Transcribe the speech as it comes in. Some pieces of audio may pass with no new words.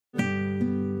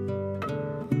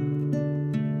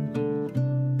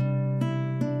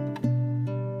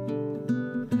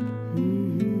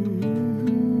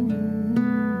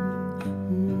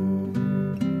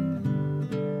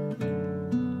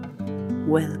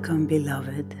Welcome,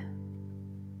 beloved.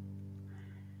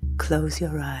 Close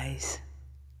your eyes.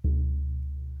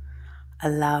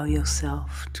 Allow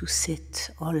yourself to sit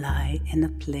or lie in a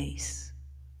place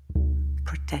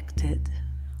protected,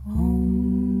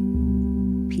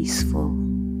 peaceful,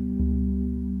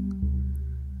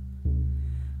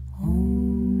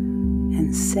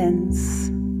 and sense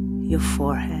your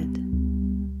forehead.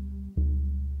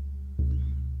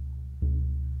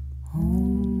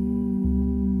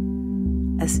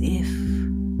 As if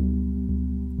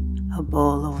a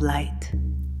ball of light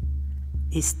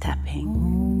is tapping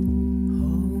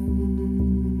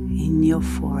in your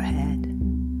forehead,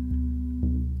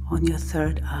 on your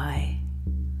third eye,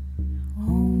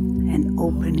 and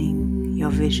opening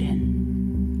your vision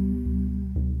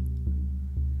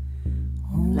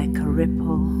like a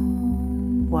ripple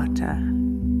water,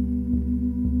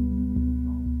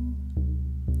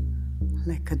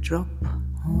 like a drop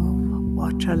of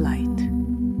water light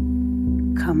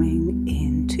coming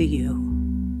into you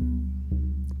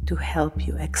to help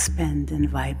you expand and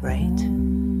vibrate.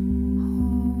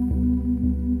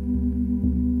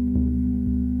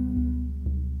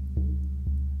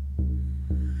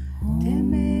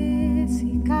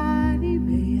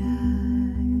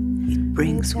 It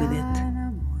brings with it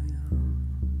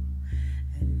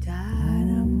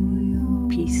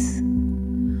peace,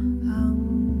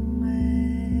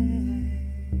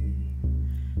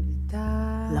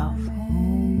 love,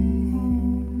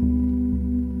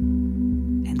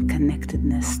 and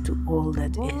connectedness to all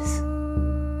that is.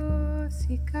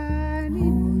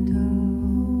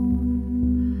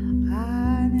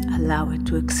 Allow it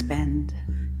to expand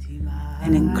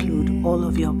and include all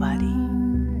of your body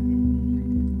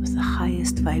with the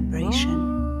highest vibration,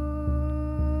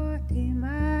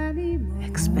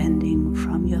 expanding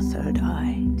from your third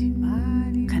eye,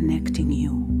 connecting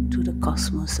you to the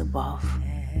cosmos above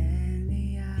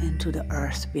and to the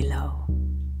earth below.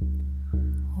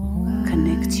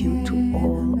 Connect you to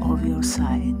all of your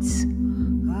sides.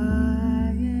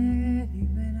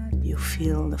 You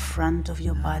feel the front of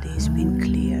your body has been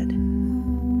cleared.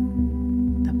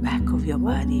 The back of your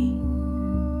body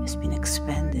has been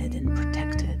expanded and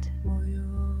protected.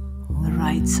 The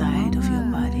right side of your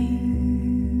body,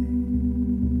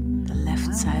 the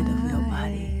left side of your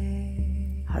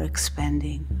body are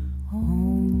expanding.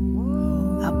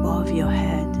 Above your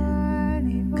head,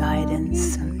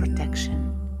 guidance and protection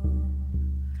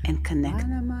and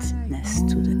connectedness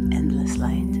to the endless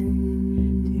light.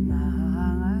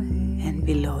 And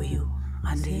below you,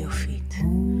 under your feet,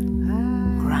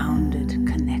 grounded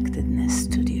connectedness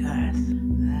to the earth,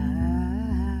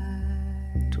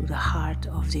 to the heart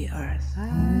of the earth.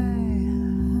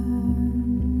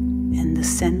 And the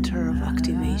center of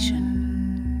activation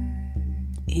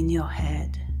in your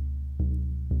head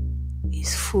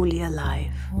is fully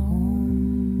alive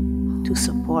to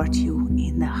support you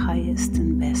in the highest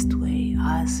and best way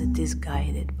as it is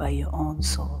guided by your own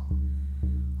soul.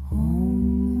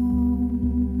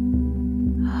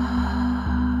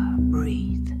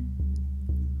 Breathe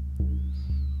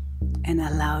and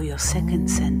allow your second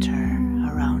center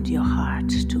around your heart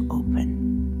to open,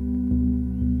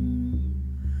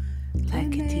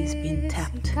 like it is being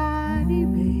tapped by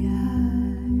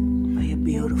a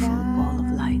beautiful ball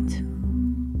of light.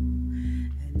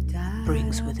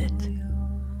 Brings with it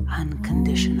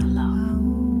unconditional love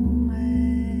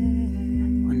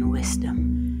and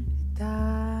wisdom,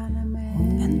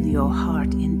 and your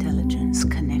heart intelligence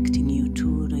connecting you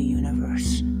to the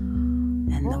universe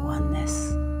and the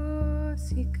oneness.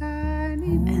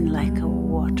 And like a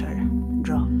water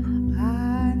drop,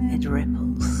 it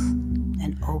ripples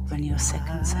and opens your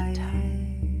second center,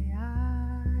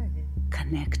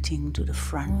 connecting to the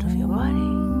front of your body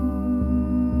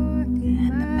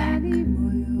and the back,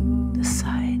 the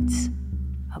sides,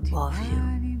 above you,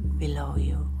 below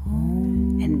you,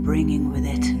 and bringing with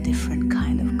it different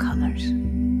kind of colors.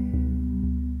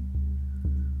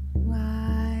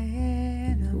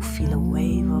 You feel a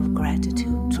wave of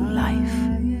gratitude to life,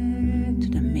 to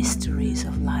the mysteries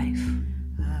of life,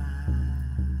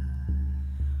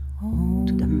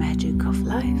 to the magic of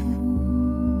life,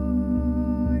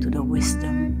 to the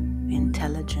wisdom,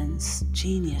 intelligence,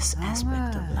 genius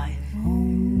aspect of life,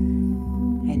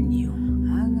 and you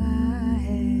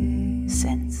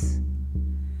sense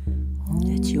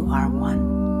that you are one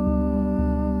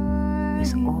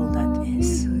with all that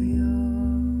is.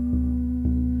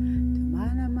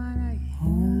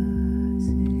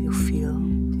 You feel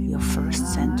your first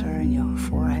center in your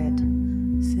forehead.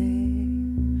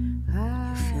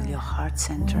 You feel your heart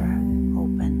center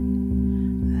open,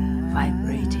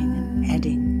 vibrating and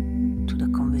adding to the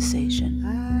conversation.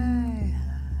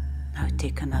 Now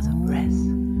take another breath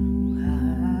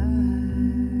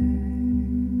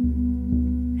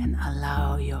and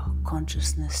allow your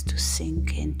consciousness to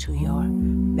sink into your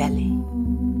belly,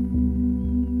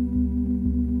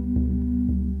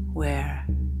 where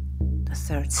the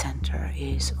third center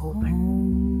is open.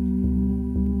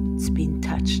 It's been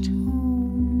touched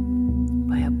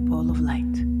by a ball of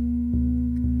light,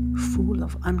 full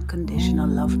of unconditional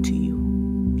love to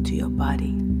you, to your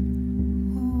body,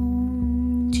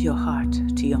 to your heart,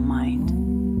 to your mind,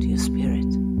 to your spirit.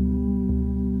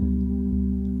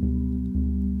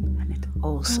 And it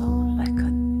also, like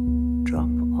a drop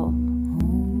of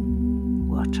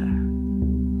water,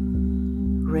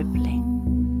 rippling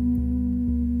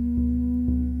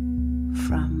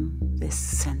from this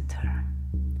center.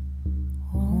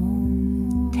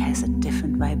 It has a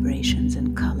different vibrations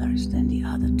and colors than the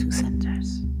other two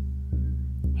centers.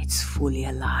 It's fully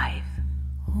alive.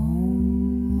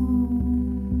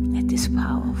 It is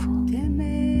powerful in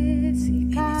its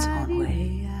own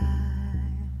way,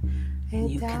 and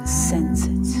you can sense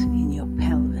it in your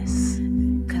pelvis,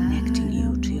 connecting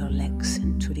you to your legs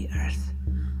and to the earth,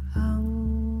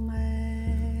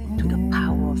 to the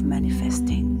power of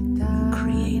manifesting and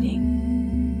creating,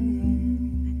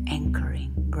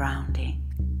 anchoring, grounding.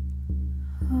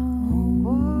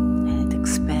 And it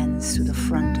expands to the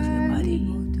front of your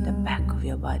body, the back of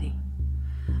your body,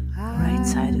 the right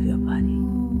side of your body,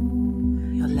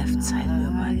 your left side of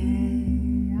your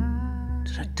body,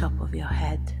 to the top of your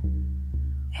head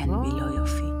and below your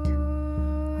feet.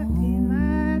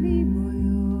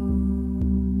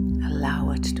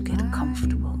 Allow it to get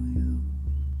comfortable.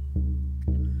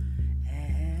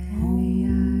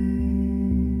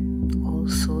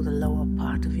 Also the lower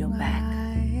part of your back,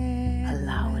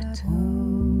 allow it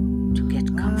to get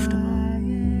comfortable.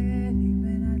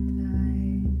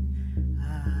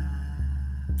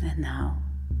 And now,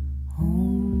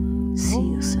 see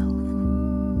yourself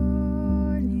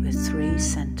with 3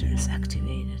 centers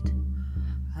activated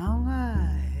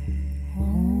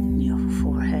in your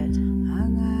forehead,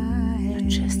 your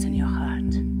chest and your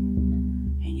heart,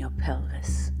 and your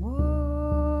pelvis.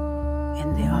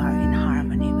 And they are in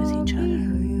harmony with each other.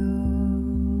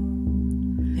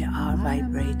 They are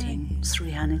vibrating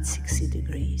 360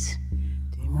 degrees,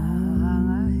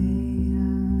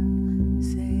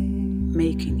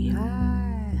 making you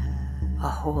a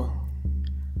whole,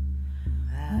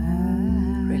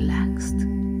 relaxed,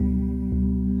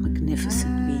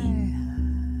 magnificent being,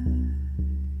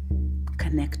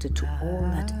 connected to all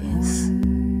that is,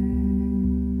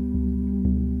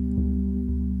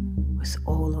 with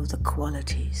all of the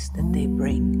qualities that they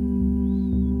bring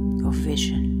of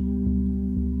vision,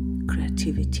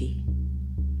 creativity,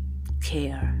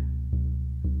 care,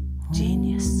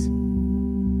 genius,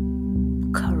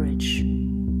 courage,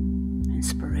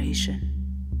 inspiration,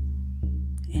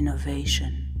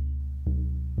 innovation,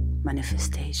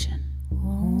 manifestation,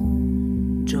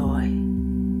 joy,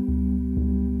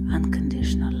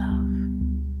 unconditional love,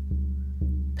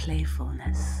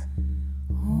 playfulness,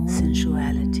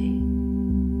 sensuality.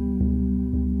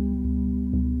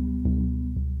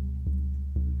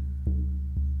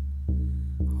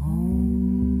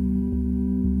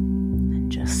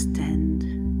 And just stand,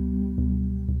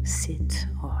 sit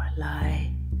or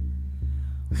lie,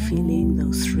 feeling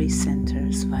those 3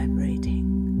 centers vibrating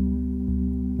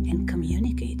and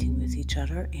communicating with each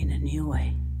other in a new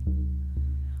way.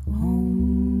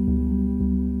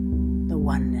 The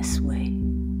oneness way.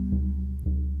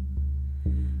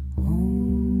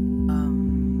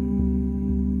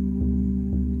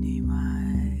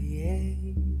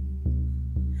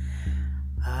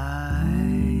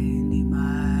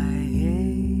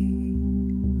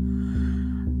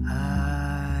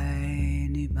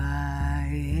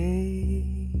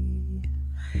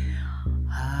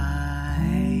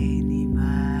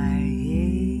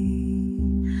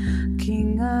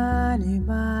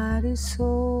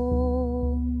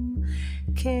 Som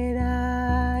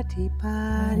kerati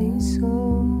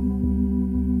parisom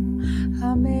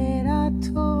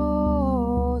amerato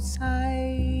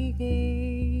saigit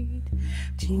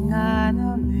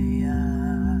tingana mea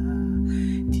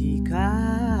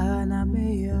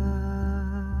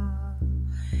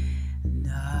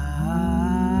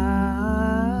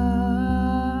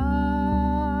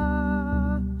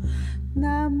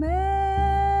na mea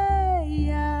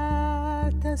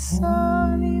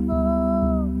tasonimo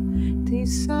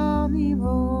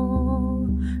tisonimo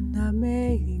na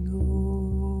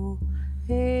meingo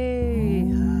hey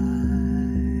hi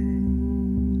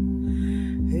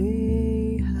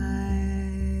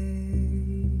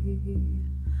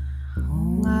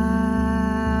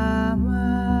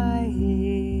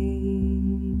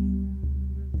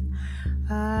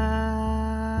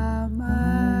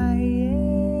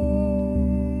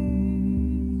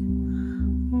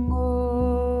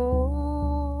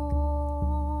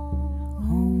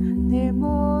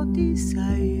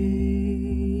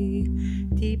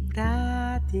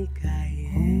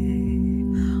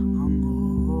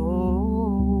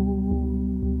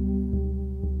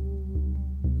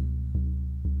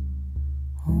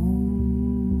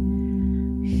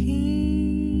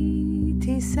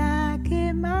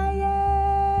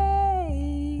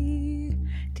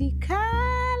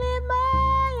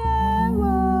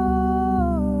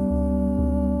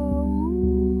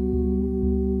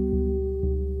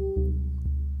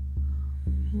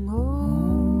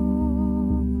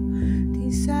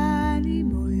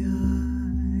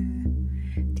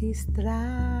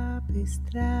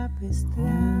Strap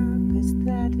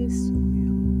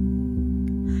suyo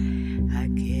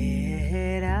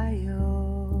akera yo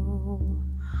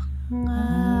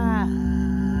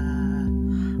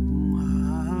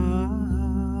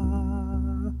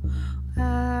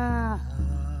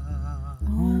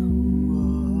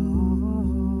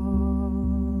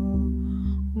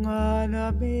ngana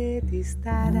betis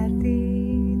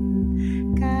taratin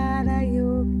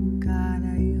karayo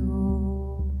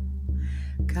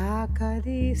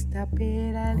kakarista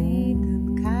peralitan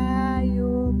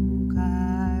kayo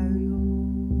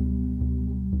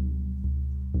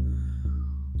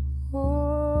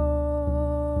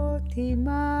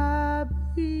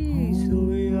timabiso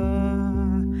ya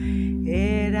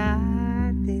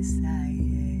erate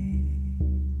saye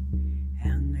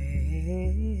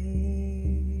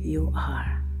you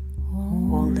are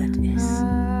all that is.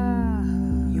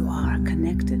 You are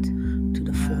connected to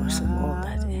the force of all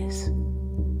that is.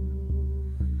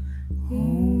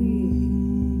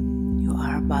 You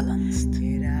are balanced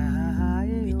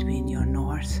between your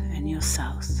north and your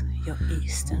south, your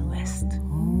east and west,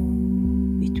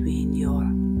 between your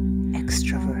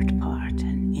extrovert part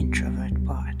and introvert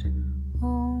part,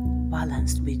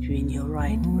 balanced between your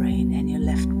right brain and your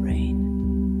left brain,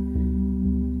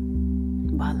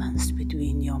 balanced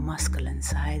between your masculine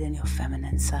side and your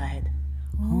feminine side,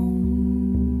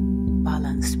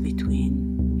 balanced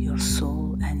between your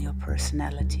soul and your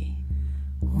personality.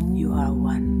 You are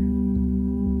one.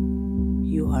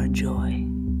 You are joy.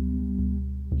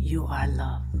 You are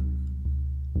love.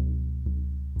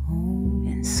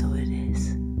 And so